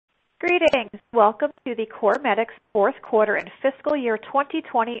Greetings. Welcome to the Cormedix fourth quarter and fiscal year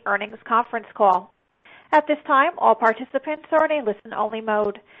 2020 earnings conference call. At this time, all participants are in a listen-only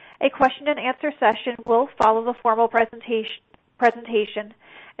mode. A question-and-answer session will follow the formal presentation.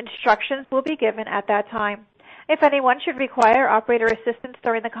 Instructions will be given at that time. If anyone should require operator assistance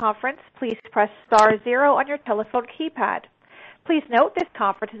during the conference, please press star 0 on your telephone keypad. Please note this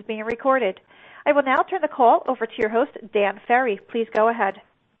conference is being recorded. I will now turn the call over to your host, Dan Ferry. Please go ahead.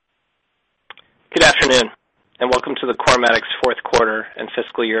 Good afternoon, and welcome to the Cormedix fourth quarter and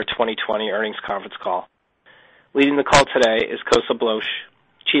fiscal year 2020 earnings conference call. Leading the call today is Koso Bloch,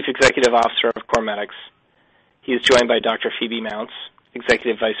 Chief Executive Officer of Cormedix. He is joined by Dr. Phoebe Mounts,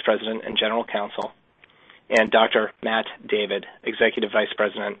 Executive Vice President and General Counsel, and Dr. Matt David, Executive Vice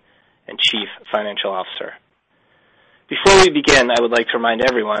President and Chief Financial Officer. Before we begin, I would like to remind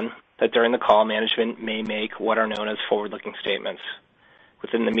everyone that during the call, management may make what are known as forward-looking statements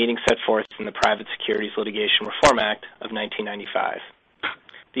within the meaning set forth in the Private Securities Litigation Reform Act of 1995.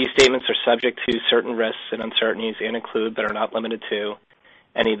 These statements are subject to certain risks and uncertainties and include, but are not limited to,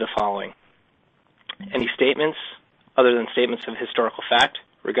 any of the following. Any statements other than statements of historical fact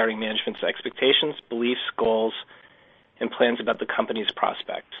regarding management's expectations, beliefs, goals, and plans about the company's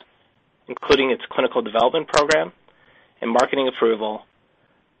prospects, including its clinical development program and marketing approval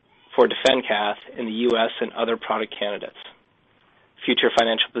for DefenCath in the U.S. and other product candidates, future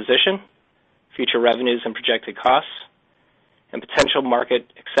financial position, future revenues and projected costs, and potential market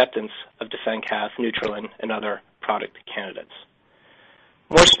acceptance of DefenCath, Neutrolin, and other product candidates.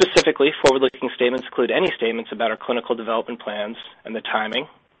 More specifically, forward-looking statements include any statements about our clinical development plans and the timing,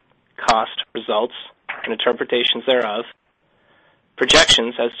 cost, results, and interpretations thereof,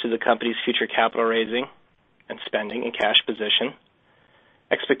 projections as to the company's future capital raising and spending and cash position,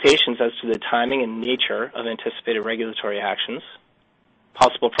 expectations as to the timing and nature of anticipated regulatory actions,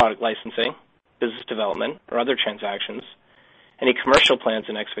 possible product licensing, business development, or other transactions, any commercial plans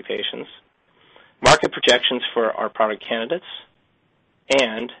and expectations, market projections for our product candidates,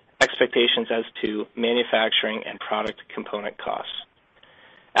 and expectations as to manufacturing and product component costs.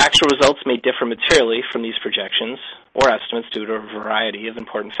 Actual results may differ materially from these projections or estimates due to a variety of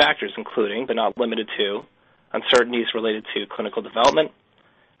important factors, including, but not limited to, uncertainties related to clinical development,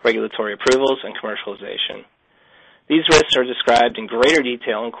 regulatory approvals, and commercialization. These risks are described in greater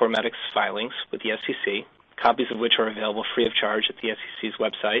detail in Cormedix filings with the SEC, copies of which are available free of charge at the SEC's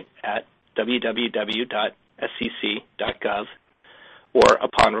website at www.sec.gov or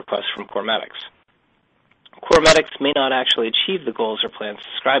upon request from Cormedix. Cormedix may not actually achieve the goals or plans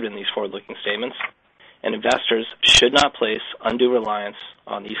described in these forward-looking statements, and investors should not place undue reliance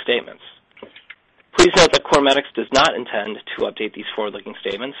on these statements. Please note that Cormedix does not intend to update these forward-looking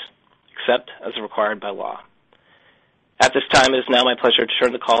statements, except as required by law. At this time, it is now my pleasure to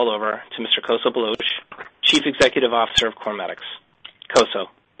turn the call over to Mr. Koso Bloch, Chief Executive Officer of Cormedix. Koso,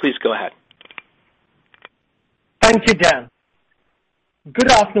 please go ahead. Thank you, Dan.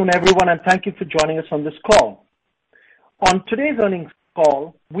 Good afternoon, everyone, and thank you for joining us on this call. On today's earnings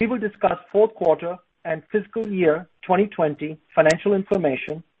call, we will discuss fourth quarter and fiscal year 2020 financial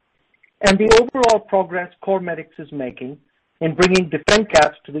information and the overall progress Cormedix is making in bringing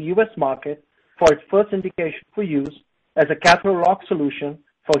DefenCath to the U.S. market for its first indication for use as a catheter lock solution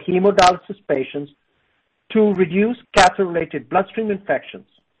for hemodialysis patients to reduce catheter-related bloodstream infections.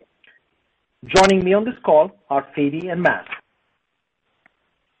 Joining me on this call are Phoebe and Matt.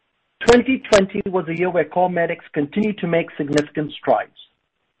 2020 was a year where Cormedix continued to make significant strides.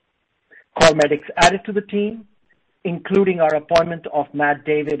 Cormedix added to the team, including our appointment of Matt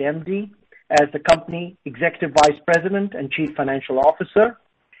David, MD, as the company Executive Vice President and Chief Financial Officer,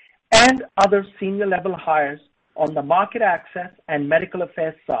 and other senior-level hires on the market access and medical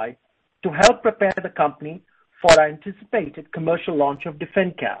affairs side to help prepare the company for our anticipated commercial launch of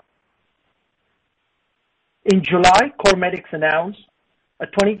DefenCath. In July, Cormedix announced a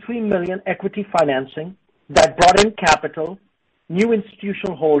 $23 million equity financing that brought in capital, new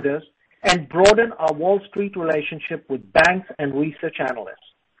institutional holders, and broadened our Wall Street relationship with banks and research analysts.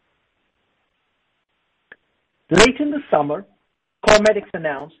 Late in the summer, Cormedix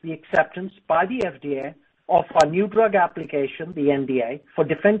announced the acceptance by the FDA of our new drug application, the NDA, for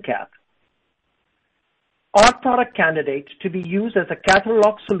DefenCath. Our product candidate to be used as a catheter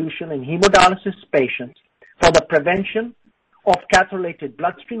lock solution in hemodialysis patients for the prevention of catheter-related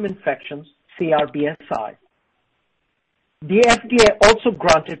bloodstream infections, CRBSI. The FDA also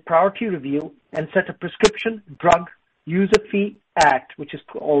granted priority review and set a Prescription Drug User Fee Act, which is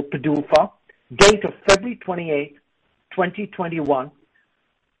called PDUFA, date of February 28, 2021,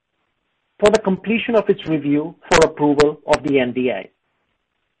 for the completion of its review for approval of the NDA.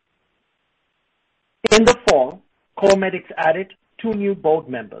 In the fall, Cormedix added 2 new board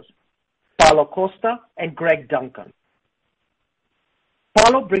members, Paulo Costa and Greg Duncan.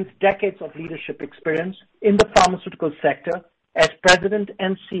 Paulo brings decades of leadership experience in the pharmaceutical sector as President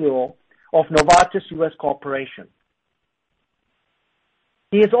and CEO of Novartis U.S. Corporation.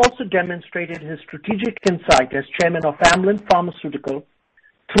 He has also demonstrated his strategic insight as chairman of Amylin Pharmaceutical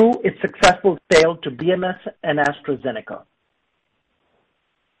through its successful sale to BMS and AstraZeneca.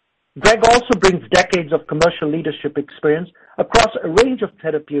 Greg also brings decades of commercial leadership experience across a range of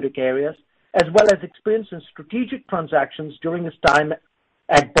therapeutic areas, as well as experience in strategic transactions during his time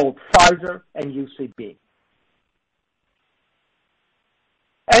at both Pfizer and UCB.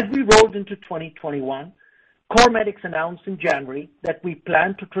 As we rolled into 2021, Cormedix announced in January that we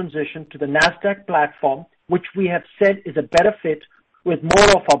plan to transition to the NASDAQ platform, which we have said is a better fit with more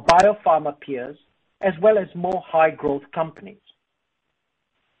of our biopharma peers, as well as more high-growth companies.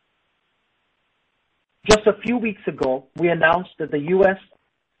 Just a few weeks ago, we announced that the U.S.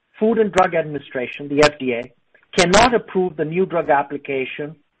 Food and Drug Administration, the FDA, cannot approve the new drug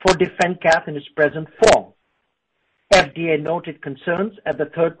application for DefenCath in its present form. FDA noted concerns at the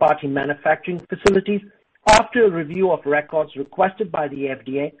third-party manufacturing facilities after a review of records requested by the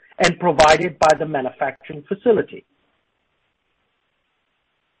FDA and provided by the manufacturing facility.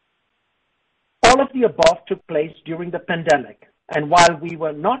 All of the above took place during the pandemic, and while we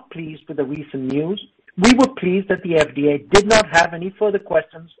were not pleased with the recent news, we were pleased that the FDA did not have any further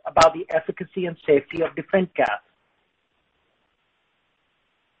questions about the efficacy and safety of DefenCath.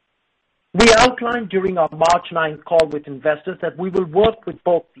 We outlined during our March 9th call with investors that we will work with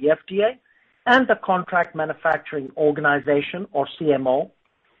both the FDA and the Contract Manufacturing Organization, or CMO,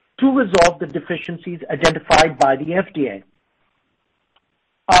 to resolve the deficiencies identified by the FDA.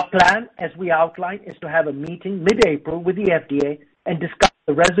 Our plan, as we outlined, is to have a meeting mid-April with the FDA and discuss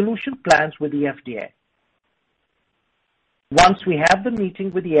the resolution plans with the FDA. Once we have the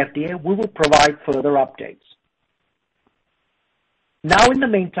meeting with the FDA, we will provide further updates. Now, in the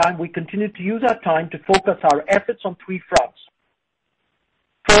meantime, we continue to use our time to focus our efforts on 3 fronts.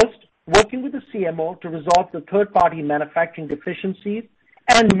 First, working with the CMO to resolve the third-party manufacturing deficiencies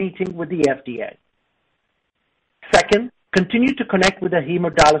and meeting with the FDA. Second, continue to connect with the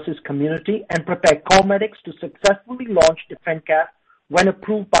hemodialysis community and prepare Cormedix to successfully launch DefenCath when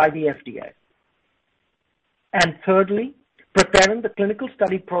approved by the FDA. And thirdly, preparing the clinical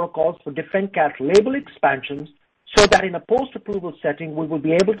study protocols for DefenCath label expansions so that in a post-approval setting, we will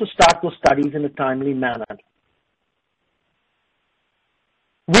be able to start those studies in a timely manner.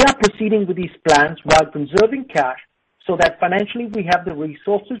 We are proceeding with these plans while conserving cash so that financially we have the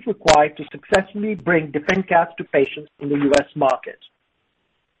resources required to successfully bring DefenCath to patients in the U.S. market.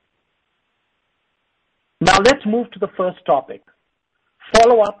 Now let's move to the first topic,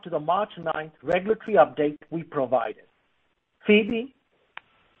 follow-up to the March 9th regulatory update we provided. Phoebe?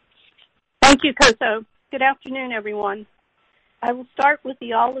 Thank you, Koso. Good afternoon, everyone. I will start with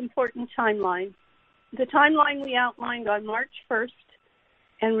the all-important timeline. The timeline we outlined on March 1st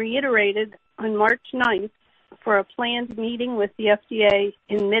and reiterated on March 9th for a planned meeting with the FDA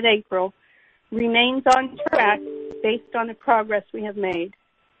in mid-April remains on track based on the progress we have made.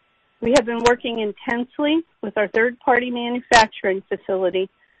 We have been working intensely with our third-party manufacturing facility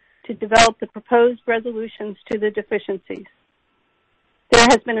to develop the proposed resolutions to the deficiencies. There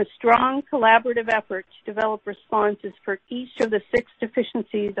has been a strong collaborative effort to develop responses for each of the 6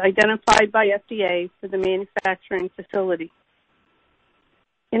 deficiencies identified by FDA for the manufacturing facility.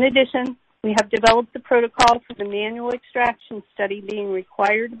 In addition, we have developed the protocol for the manual extraction study being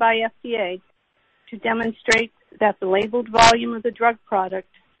required by FDA to demonstrate that the labeled volume of the drug product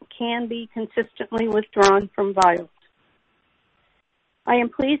can be consistently withdrawn from vials. I am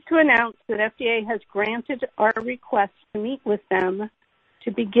pleased to announce that FDA has granted our request to meet with them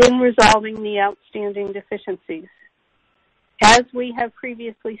to begin resolving the outstanding deficiencies. As we have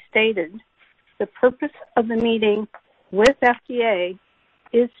previously stated, the purpose of the meeting with FDA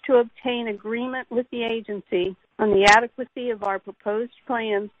is to obtain agreement with the agency on the adequacy of our proposed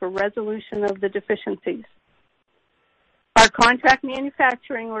plans for resolution of the deficiencies. Our contract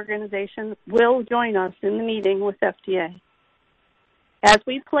manufacturing organization will join us in the meeting with FDA. As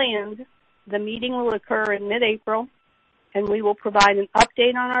we planned, the meeting will occur in mid-April, and we will provide an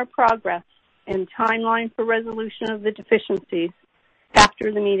update on our progress and timeline for resolution of the deficiencies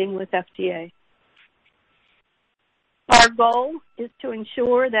after the meeting with FDA. Our goal is to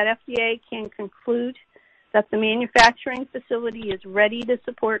ensure that FDA can conclude that the manufacturing facility is ready to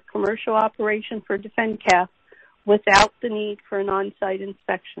support commercial operation for DefenCath without the need for an on-site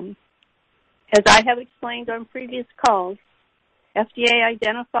inspection. As I have explained on previous calls, FDA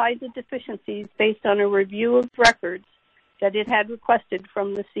identified the deficiencies based on a review of records that it had requested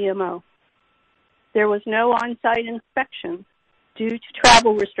from the CMO. There was no on-site inspection due to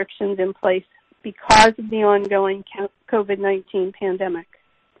travel restrictions in place because of the ongoing COVID-19 pandemic.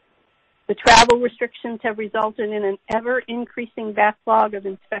 The travel restrictions have resulted in an ever-increasing backlog of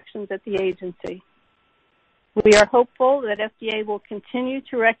inspections at the agency. We are hopeful that FDA will continue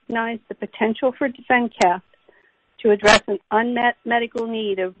to recognize the potential for DefenCath to address an unmet medical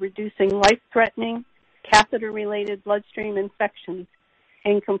need of reducing life-threatening, catheter-related bloodstream infections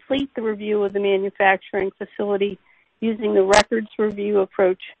and complete the review of the manufacturing facility using the records review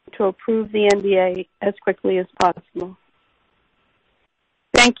approach to approve the NDA as quickly as possible.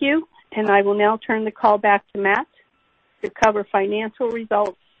 Thank you, and I will now turn the call back to Matt to cover financial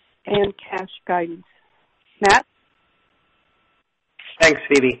results and cash guidance. Matt? Thanks,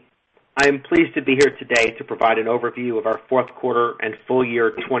 Phoebe. I am pleased to be here today to provide an overview of our fourth quarter and full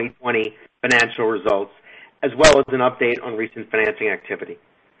year 2020 financial results, as well as an update on recent financing activity.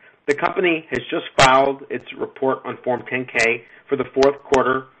 The company has just filed its report on Form 10-K for the fourth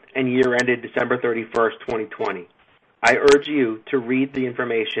quarter and year ended December 31st, 2020. I urge you to read the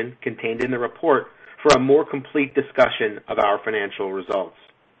information contained in the report for a more complete discussion of our financial results.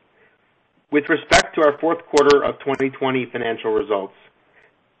 With respect to our fourth quarter of 2020 financial results,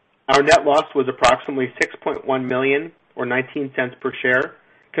 our net loss was approximately $6.1 million, or 19 cents per share,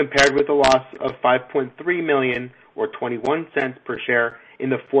 compared with a loss of $5.3 million, or 21 cents per share, in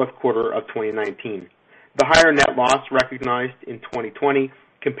the fourth quarter of 2019. The higher net loss recognized in 2020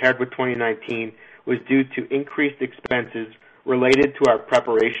 compared with 2019 was due to increased expenses related to our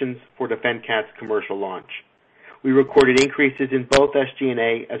preparations for DefenCath's commercial launch. We recorded increases in both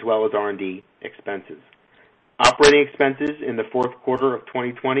SG&A as well as R&D expenses. Operating expenses in the fourth quarter of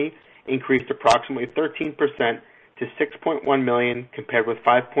 2020 increased approximately 13% to $6.1 million compared with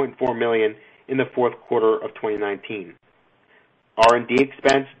 $5.4 million in the fourth quarter of 2019. R&D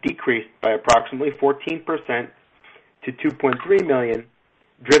expense decreased by approximately 14% to $2.3 million,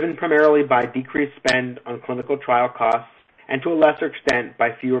 driven primarily by decreased spend on clinical trial costs and to a lesser extent by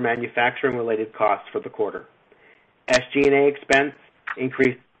fewer manufacturing-related costs for the quarter. SG&A expense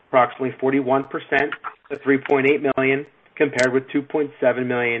increased approximately 41% to $3.8 million compared with $2.7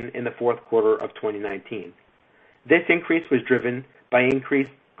 million in the fourth quarter of 2019. This increase was driven by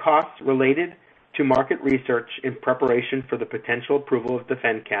increased costs related to market research in preparation for the potential approval of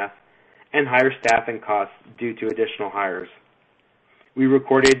DefenCath and higher staffing costs due to additional hires. We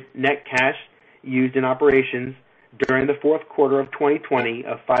recorded net cash used in operations during the fourth quarter of 2020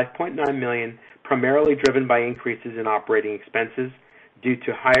 of $5.9 million, primarily driven by increases in operating expenses due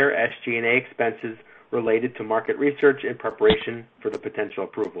to higher SG&A expenses related to market research in preparation for the potential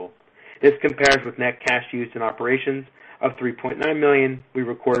approval. This compares with net cash used in operations of $3.9 million we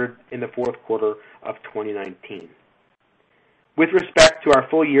recorded in the fourth quarter of 2019. With respect to our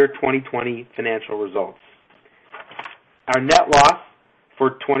full year 2020 financial results, our net loss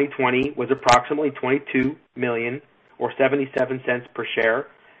for 2020 was approximately $22 million, or 77 cents per share,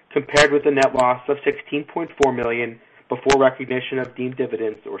 compared with a net loss of $16.4 million before recognition of deemed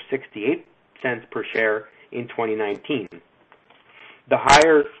dividends, or 68 cents per share in 2019. The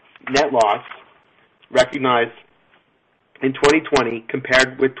higher net loss recognized in 2020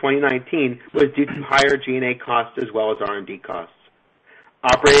 compared with 2019 was due to higher G&A costs as well as R&D costs.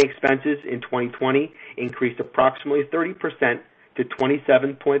 Operating expenses in 2020 increased approximately 30% to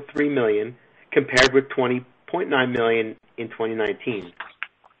 $27.3 million compared with $20.9 million in 2019.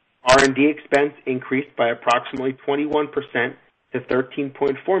 R&D expense increased by approximately 21% to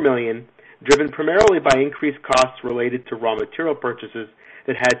 $13.4 million, driven primarily by increased costs related to raw material purchases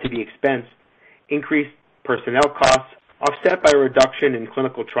that had to be expensed, increased personnel costs, offset by a reduction in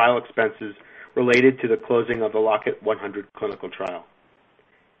clinical trial expenses related to the closing of the Lockheed 100 clinical trial.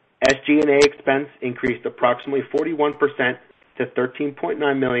 SG&A expense increased approximately 41% to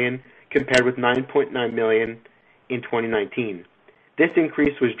 $13.9 million compared with $9.9 million in 2019. This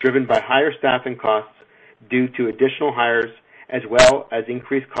increase was driven by higher staffing costs due to additional hires as well as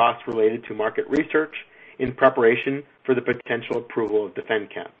increased costs related to market research in preparation for the potential approval of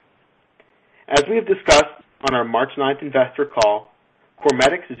DefenCath. As we have discussed on our March 9th investor call,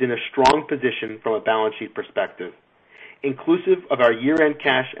 Cormedix is in a strong position from a balance sheet perspective. Inclusive of our year-end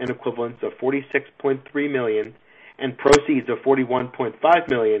cash and equivalents of $46.3 million and proceeds of $41.5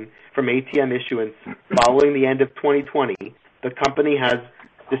 million from ATM issuance following the end of 2020, the company has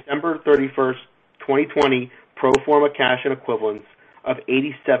December 31st, 2020 pro forma cash and equivalents of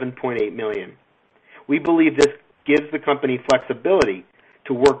 $87.8 million. We believe this gives the company flexibility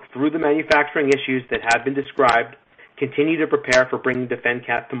to work through the manufacturing issues that have been described, continue to prepare for bringing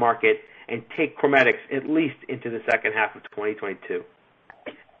DefenCath to market, and take Cormedix at least into the second half of 2022.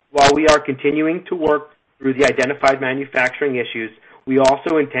 While we are continuing to work through the identified manufacturing issues, we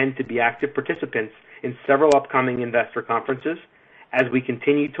also intend to be active participants in several upcoming investor conferences as we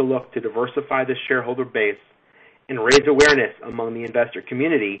continue to look to diversify the shareholder base and raise awareness among the investor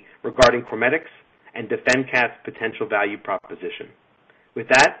community regarding Cormedix and DefenCath's potential value proposition. With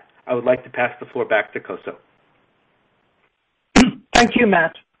that, I would like to pass the floor back to Koso. Thank you,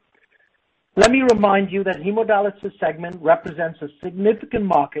 Matt. Let me remind you that hemodialysis segment represents a significant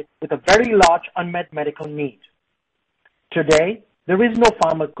market with a very large unmet medical need. Today, there is no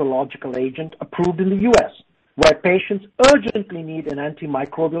pharmacological agent approved in the U.S., where patients urgently need an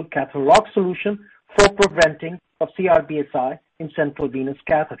antimicrobial catheter lock solution for preventing of CRBSI in central venous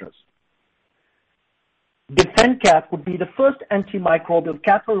catheters. DefenCath would be the first antimicrobial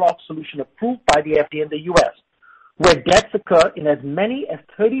catheter lock solution approved by the FDA in the U.S., where deaths occur in as many as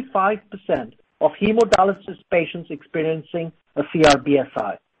 35% of hemodialysis patients experiencing a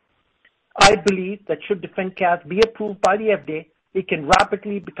CRBSI. I believe that should DefenCath be approved by the FDA, it can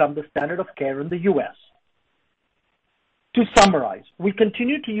rapidly become the standard of care in the U.S. To summarize, we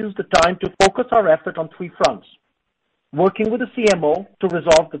continue to use the time to focus our effort on three fronts: working with the CMO to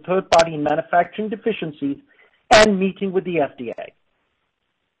resolve the third-party manufacturing deficiencies and meeting with the FDA.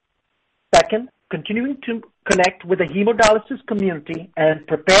 Second, continuing to connect with the hemodialysis community and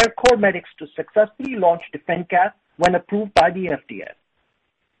prepare Cormedix to successfully launch DefenCath when approved by the FDA.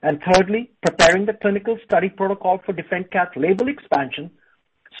 And thirdly, preparing the clinical study protocol for DefenCath label expansion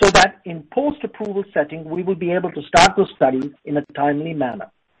so that in post-approval setting, we will be able to start those studies in a timely manner.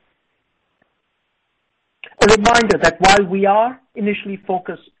 A reminder that while we are initially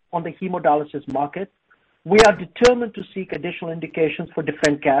focused on the hemodialysis market, we are determined to seek additional indications for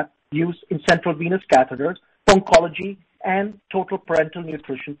DefenCath use in central venous catheters, oncology, and total parenteral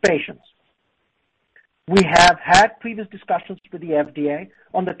nutrition patients. We have had previous discussions with the FDA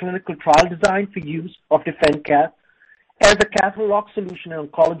on the clinical trial design for use of DefenCath as a catheter lock solution in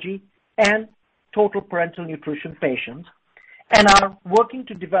oncology and total parenteral nutrition patients, and are working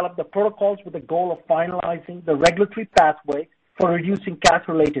to develop the protocols with the goal of finalizing the regulatory pathway for reducing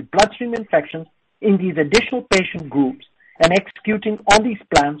catheter-related bloodstream infections in these additional patient groups and executing on these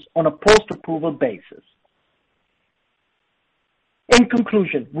plans on a post-approval basis. In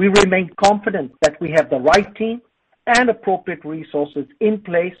conclusion, we remain confident that we have the right team and appropriate resources in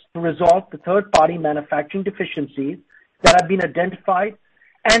place to resolve the third-party manufacturing deficiencies that have been identified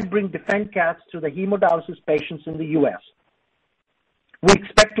and bring DefenCath to the hemodialysis patients in the U.S. We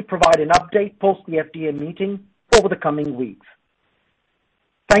expect to provide an update post the FDA meeting over the coming weeks.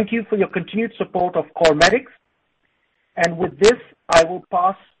 Thank you for your continued support of Cormedix. And with this, I will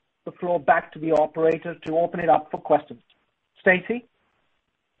pass the floor back to the operator to open it up for questions. Stacy?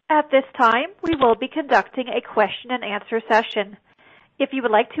 At this time, we will be conducting a question and answer session. If you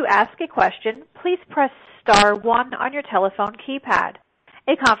would like to ask a question, please press star 1 on your telephone keypad.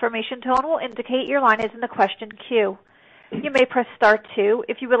 A confirmation tone will indicate your line is in the question queue. You may press star 2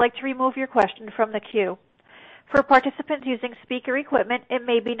 if you would like to remove your question from the queue. For participants using speaker equipment, it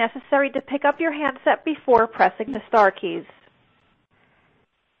may be necessary to pick up your handset before pressing the star keys.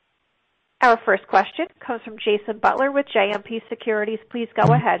 Our first question comes from Jason Butler with JMP Securities. Please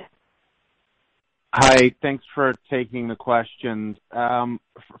go ahead. Hi, thanks for taking the questions.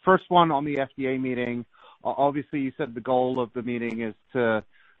 First one on the FDA meeting. Obviously, you said the goal of the meeting is to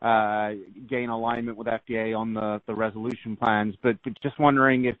gain alignment with FDA on the resolution plans, but just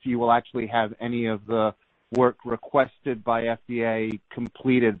wondering if you will actually have any of the work requested by FDA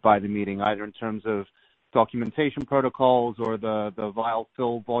completed by the meeting, either in terms of documentation protocols or the vial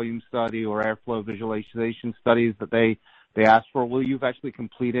fill volume study or airflow visualization studies that they asked for. Will you have actually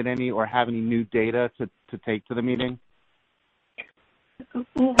completed any or have any new data to take to the meeting?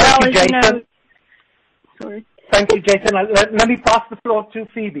 Well, Thank you, Jason. Sorry. Thank you, Jason. Let me pass the floor to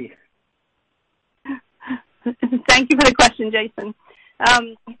Phoebe. Thank you for the question, Jason.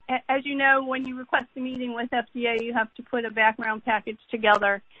 As you know, when you request a meeting with FDA, you have to put a background package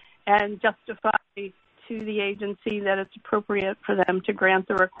together and justify to the agency that it's appropriate for them to grant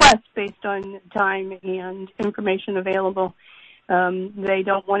the request based on time and information available. They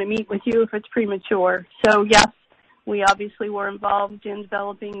don't want to meet with you if it's premature. So, yes, we obviously were involved in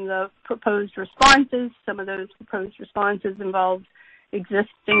developing the proposed responses. Some of those proposed responses involved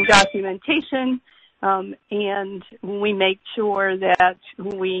existing documentation, and we make sure that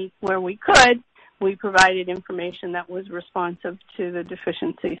where we could, we provided information that was responsive to the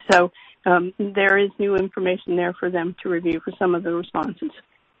deficiency. So there is new information there for them to review for some of the responses.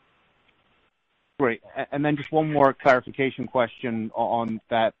 Great. And then just one more clarification question on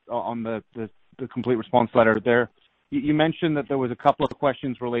that, on the complete response letter there. You mentioned that there was a couple of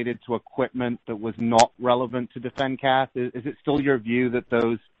questions related to equipment that was not relevant to DefenCath. Is it still your view that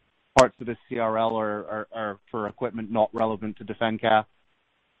those parts of the CRL are for equipment not relevant to DefenCath?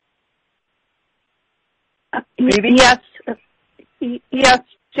 Yes,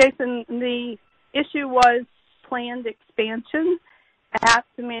 Jason. The issue was planned expansion at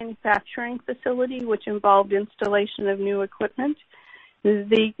the manufacturing facility, which involved installation of new equipment.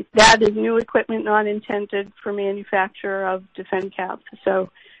 That is new equipment not intended for manufacture of DefenCath. So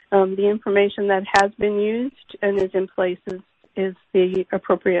the information that has been used and is in place is the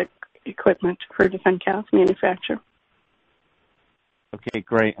appropriate equipment for DefenCath manufacture. Okay,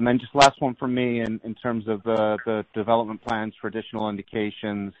 great. And then just last one from me in terms of the development plans for additional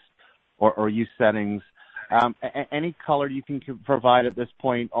indications or use settings. Any color you can provide at this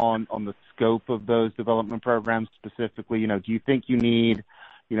point on the scope of those development programs specifically? Do you think you need,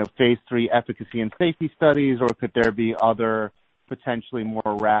 phase 3 efficacy and safety studies, or could there be other potentially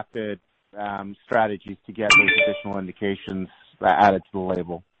more rapid strategies to get those additional indications added to the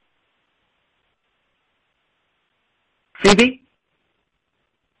label? Phoebe?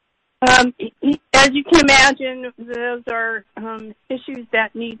 As you can imagine, those are issues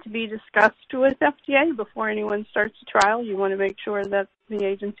that need to be discussed with FDA before anyone starts a trial. You want to make sure that the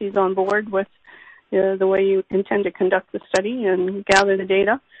agency is on board with the way you intend to conduct the study and gather the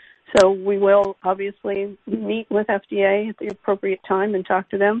data. So we will obviously meet with FDA at the appropriate time and talk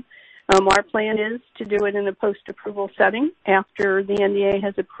to them. Our plan is to do it in a post-approval setting after the NDA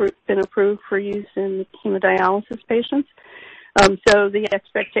has been approved for use in hemodialysis patients. So the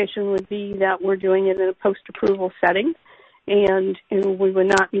expectation would be that we're doing it in a post-approval setting, and we would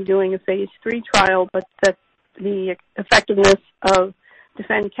not be doing a phase 3 trial, but that the effectiveness of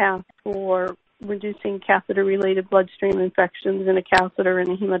DefenCath for reducing catheter-related bloodstream infections in a catheter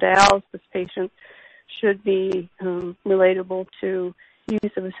in a hemodialysis patient should be relatable to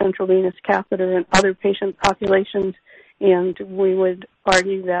use of a central venous catheter in other patient populations, and we would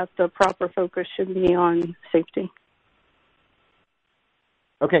argue that the proper focus should be on safety.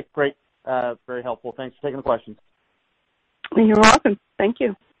 Okay, great. Very helpful. Thanks for taking the questions. You're welcome. Thank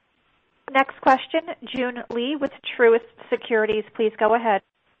you. Next question, Joon Lee with Truist Securities. Please go ahead.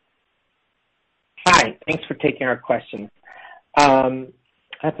 Hi. Thanks for taking our questions. I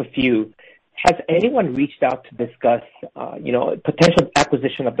have a few. Has anyone reached out to discuss, potential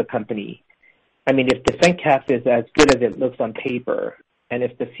acquisition of the company? I mean, if DefenCath is as good as it looks on paper, and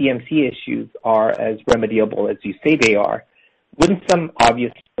if the CMC issues are as remediable as you say they are, wouldn't some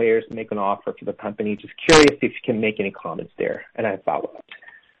obvious players make an offer for the company? Just curious if you can make any comments there, and I have follow-up.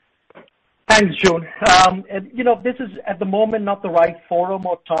 Thanks, Joon. This is at the moment not the right forum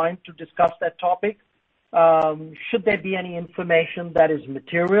or time to discuss that topic. Should there be any information that is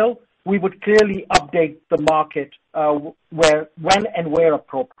material, we would clearly update the market when and where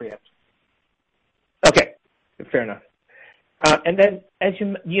appropriate. Okay, fair enough. And then, as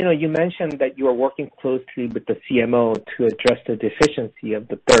you mentioned that you are working closely with the CMO to address the deficiency of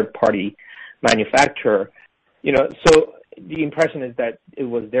the third-party manufacturer. So the impression is that it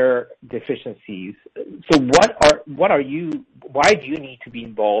was their deficiencies. So why do you need to be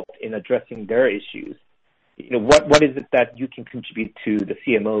involved in addressing their issues? What is it that you can contribute to the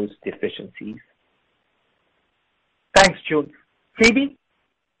CMO's deficiencies? Thanks, Joon. Phoebe?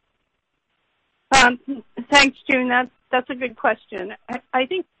 Thanks, Joon. That's a good question. I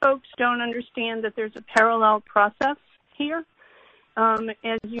think folks don't understand that there's a parallel process here.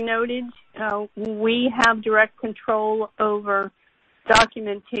 As you noted, we have direct control over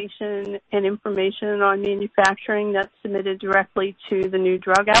documentation and information on manufacturing that's submitted directly to the new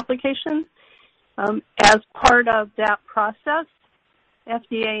drug application. As part of that process,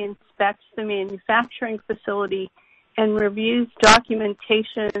 FDA inspects the manufacturing facility and reviews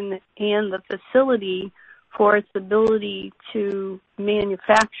documentation and the facility for its ability to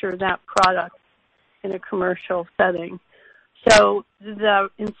manufacture that product in a commercial setting. So the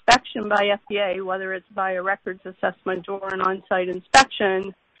inspection by FDA, whether it's by a records assessment or an on-site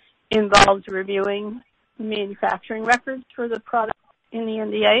inspection, involves reviewing manufacturing records for the product in the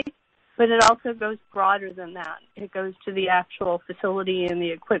NDA, but it also goes broader than that. It goes to the actual facility and the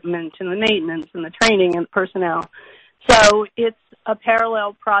equipment and the maintenance and the training and the personnel. So it's a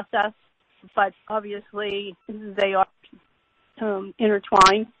parallel process, but obviously they are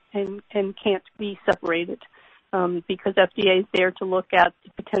intertwined and can't be separated because FDA is there to look at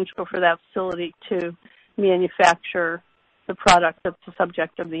the potential for that facility to manufacture the product that's the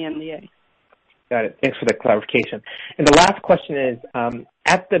subject of the NDA. Got it. Thanks for the clarification. And the last question is,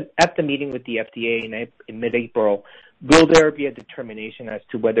 at the meeting with the FDA in mid-April, will there be a determination as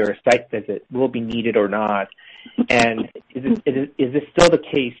to whether a site visit will be needed or not? And is it still the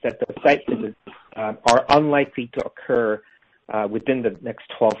case that the site visits are unlikely to occur within the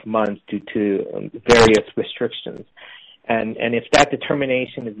next 12 months due to various restrictions? And if that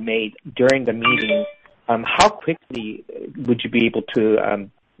determination is made during the meeting, how quickly would you be able to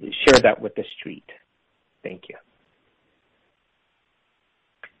share that with the street? Thank you.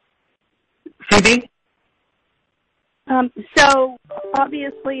 Phoebe? So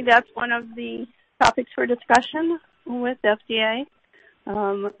obviously that's one of the topics for discussion with FDA.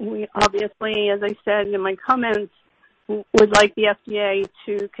 We obviously, as I said in my comments, would like the FDA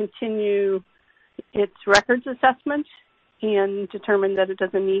to continue its records assessment and determine that it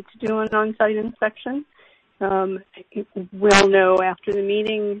doesn't need to do an on-site inspection. We'll know after the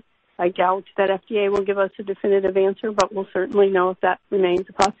meeting. I doubt that FDA will give us a definitive answer, but we'll certainly know if that remains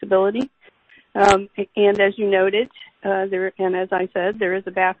a possibility. And as you noted, and as I said, there is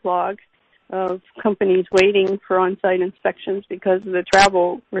a backlog of companies waiting for on-site inspections because of the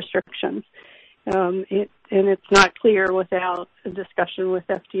travel restrictions. And it's not clear without a discussion with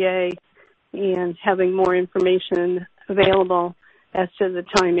FDA and having more information available as to the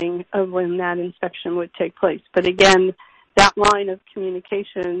timing of when that inspection would take place. But again, that line of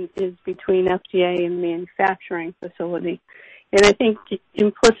communication is between FDA and the manufacturing facility. And I think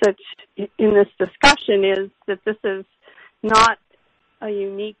implicit in this discussion is that this is not a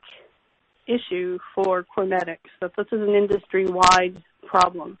unique issue for Cormedix, that this is an industry-wide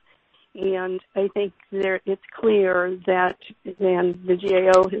problem. And I think it's clear that the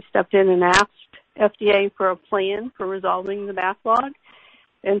GAO has stepped in and asked FDA for a plan for resolving the backlog.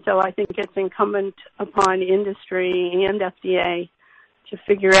 And so I think it's incumbent upon industry and FDA to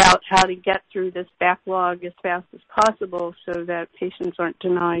figure out how to get through this backlog as fast as possible so that patients aren't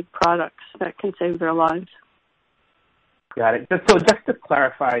denied products that can save their lives. Got it. So just to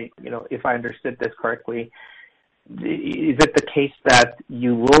clarify, if I understood this correctly, is it the case that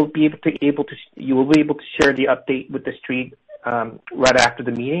you will be able to share the update with the street right after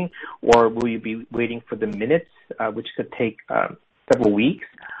the meeting, or will you be waiting for the minutes, which could take several weeks?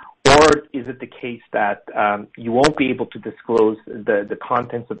 Or is it the case that you won't be able to disclose the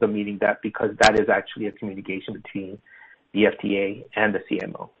contents of the meeting because that is actually a communication between the FDA and the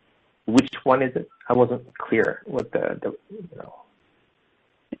CMO? Which one is it? I wasn't clear what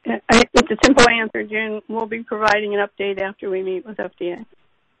It's a simple answer, June. We'll be providing an update after we meet with FDA.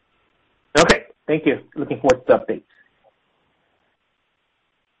 Okay, thank you. Looking forward to the updates.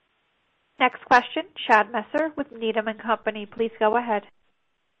 Next question, Chad Messer with Needham & Company. Please go ahead.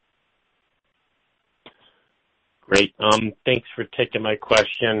 Great. Thanks for taking my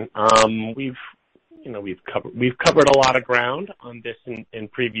question. We've covered a lot of ground on this in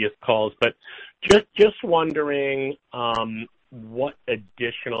previous calls, but just wondering what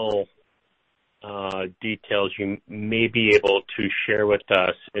additional details you may be able to share with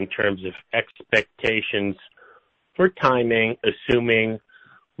us in terms of expectations for timing, assuming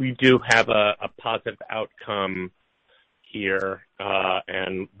we do have a positive outcome here,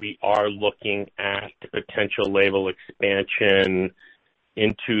 and we are looking at the potential label expansion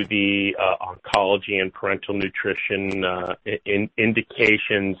into the oncology and parental nutrition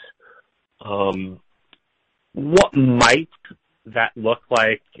indications. What might that look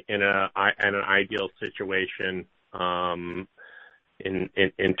like in an ideal situation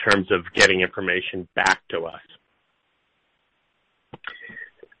in terms of getting information back to us?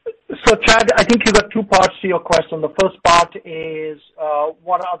 So, Chad, I think you got two parts to your question. The first part is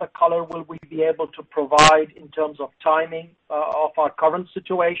what other color will we be able to provide in terms of timing of our current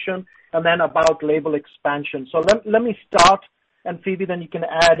situation, and then about label expansion. So let me start, and Phoebe, then you can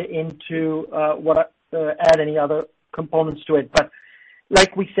add into add any other components to it. But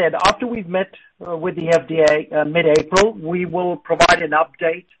like we said, after we've met with the FDA mid-April, we will provide an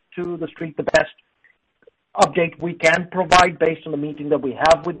update to the street, the best update we can provide based on the meeting that we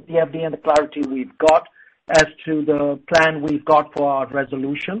have with the FDA and the clarity we've got as to the plan we've got for our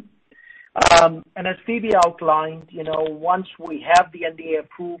resolution. And as Phoebe outlined, once we have the NDA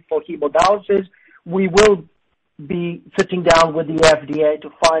approved for hemodialysis, we will be sitting down with the FDA to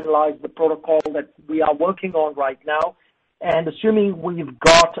finalize the protocol that we are working on right now. And assuming we've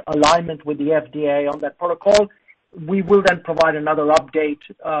got alignment with the FDA on that protocol, we will then provide another update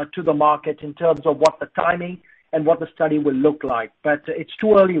to the market in terms of what the timing and what the study will look like. But it's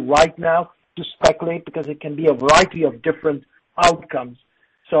too early right now to speculate because it can be a variety of different outcomes.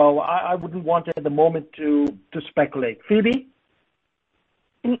 So I wouldn't want at the moment to speculate. Phoebe?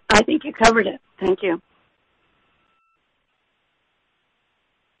 I think you covered it. Thank you.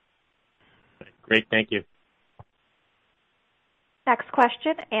 Great, thank you. Next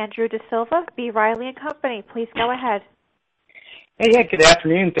question, Andrew DeSilva, B. Riley & Company. Please go ahead. Hey, yeah, good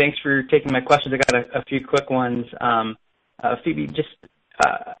afternoon. Thanks for taking my questions. I got a few quick ones. Phoebe, just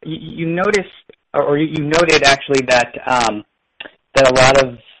you noticed, or you noted actually that a lot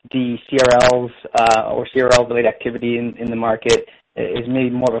of the CRLs or CRL-related activity in the market is maybe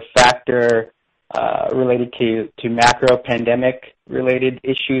more of a factor related to macro pandemic-related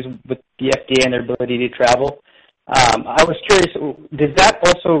issues with the FDA and their ability to travel. I was curious, does that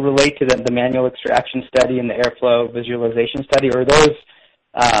also relate to the manual extraction study and the airflow visualization study, or are those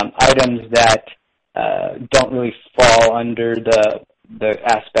items that don't really fall under the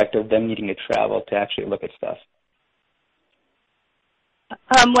aspect of them needing to travel to actually look at stuff?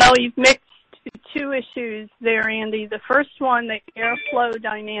 Well, you've mixed two issues there, Andy. The first one, the airflow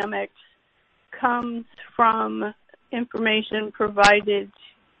dynamics, comes from information provided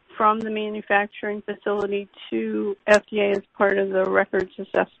from the manufacturing facility to FDA as part of the records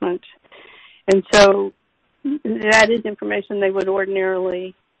assessment. And so that is information they would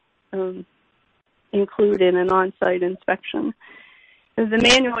ordinarily include in an on-site inspection. The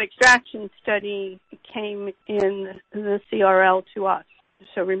manual extraction study came in the CRL to us.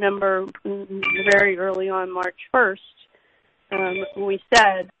 So remember, very early on March 1st, we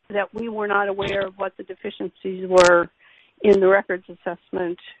said that we were not aware of what the deficiencies were in the records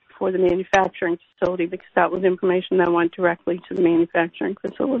assessment for the manufacturing facility, because that was information that went directly to the manufacturing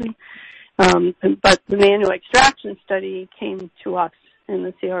facility. But the manual extraction study came to us in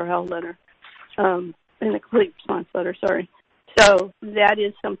the CRL letter, in the complete response letter, sorry. So that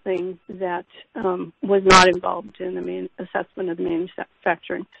is something that was not involved in the assessment of the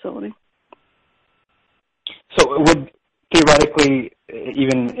manufacturing facility. So it would theoretically,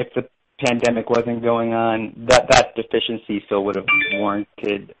 even if the pandemic wasn't going on, that deficiency still would have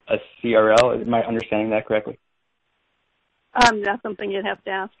warranted a CRL? Am I understanding that correctly? That's something you'd have to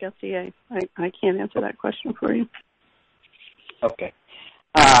ask FDA. I can't answer that question for you. Okay.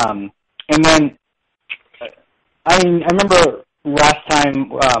 And then, I remember last time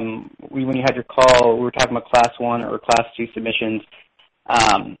when you had your call, we were talking about Class 1 or Class 2 submissions.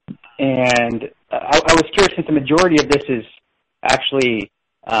 And I was curious, since the majority of this is actually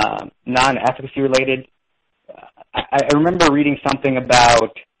non-efficacy related, I remember reading something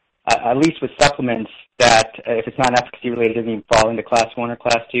about, at least with supplements, that if it's non-efficacy related, it doesn't even fall into Class 1 or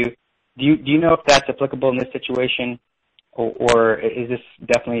Class 2. Do you know if that's applicable in this situation? Or is this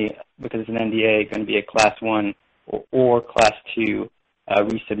definitely, because it's an NDA, going to be a Class 1 or Class 2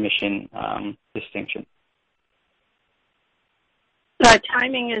 resubmission distinction?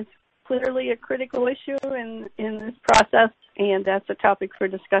 Timing is clearly a critical issue in this process, and that's a topic for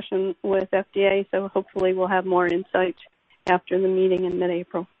discussion with FDA, so hopefully we'll have more insight after the meeting in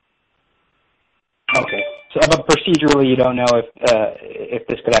mid-April. Okay. So procedurally, you don't know if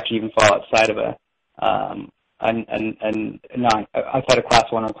this could actually even fall outside of outside of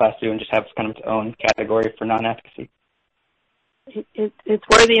Class 1 or Class 2 and just have kind of its own category for non-efficacy? It's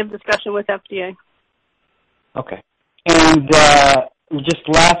worthy of discussion with FDA. Okay. And just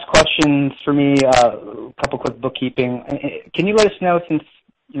last questions for me, a couple quick bookkeeping. Can you let us know, since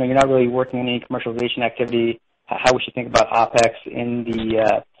you're not really working any commercialization activity, how we should think about OPEX in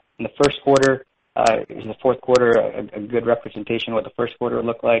the first quarter? Is the fourth quarter a good representation of what the first quarter would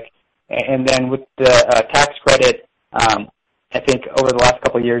look like? And then with the tax credit, I think over the last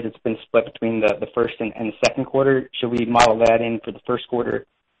couple of years it's been split between the first and the second quarter. Should we model that in for the first quarter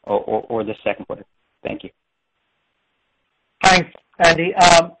or the second quarter? Thank you. Thanks, Andy.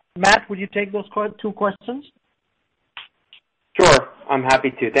 Matt, would you take those two questions? Sure, I'm happy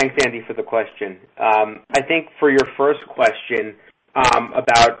to. Thanks, Andy, for the question. I think for your first question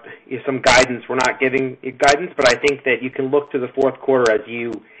about some guidance, we're not giving guidance, but I think that you can look to the fourth quarter, as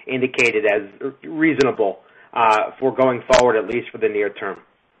you indicated, as reasonable for going forward, at least for the near term.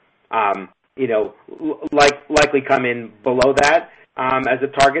 Likely come in below that as a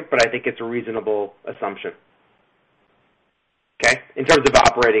target, but I think it's a reasonable assumption. Okay, in terms of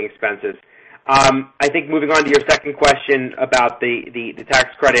operating expenses. I think moving on to your second question about the tax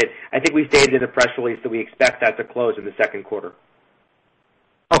credit, I think we stated in the press release that we expect that to close in the second quarter.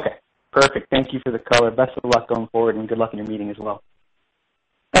 Okay, perfect. Thank you for the color. Best of luck going forward, and good luck in your meeting as well.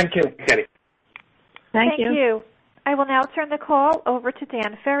 Thank you. Okay. Thank you. I will now turn the call over to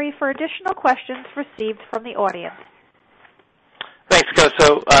Dan Ferry for additional questions received from the audience. Thanks,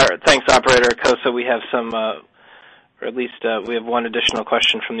 Koso. Thanks, operator. Koso, we have some, or at least we have one additional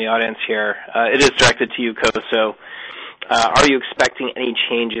question from the audience here. It is directed to you, Koso. Are you expecting any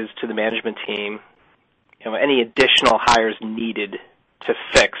changes to the management team? Any additional hires needed to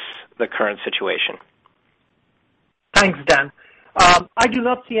fix the current situation? Thanks, Dan. I do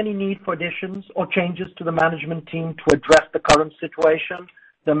not see any need for additions or changes to the management team to address the current situation.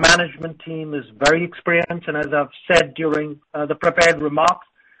 The management team is very experienced, and as I've said during the prepared remarks,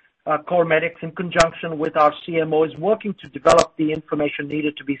 Cormedix, in conjunction with our CMO, is working to develop the information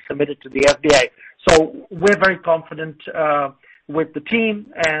needed to be submitted to the FDA. So we're very confident with the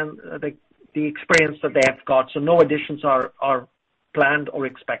team and the experience that they have got. So no additions are planned or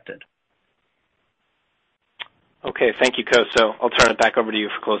expected. Okay, thank you, Koso. I'll turn it back over to you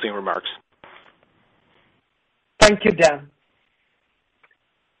for closing remarks. Thank you, Dan.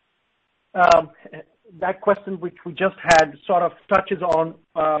 That question which we just had sort of touches on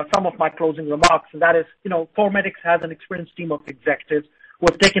some of my closing remarks, and that is, Cormedix has an experienced team of executives who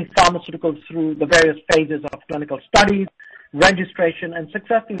have taken pharmaceuticals through the various phases of clinical studies, registration, and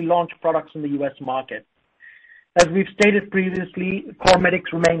successfully launched products in the U.S. market. As we've stated previously,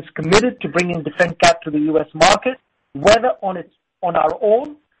 Cormedix remains committed to bringing DefenCath to the U.S. market, whether on our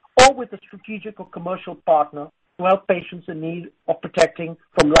own or with a strategic or commercial partner to help patients in need of protecting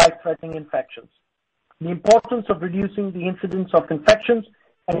from life-threatening infections. The importance of reducing the incidence of infections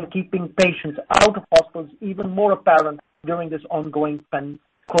and keeping patients out of hospitals is even more apparent during this ongoing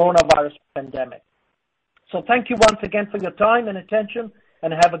coronavirus pandemic. So thank you once again for your time and attention,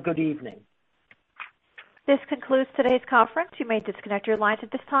 and have a good evening. This concludes today's conference. You may disconnect your lines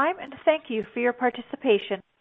at this time, and thank you for your participation.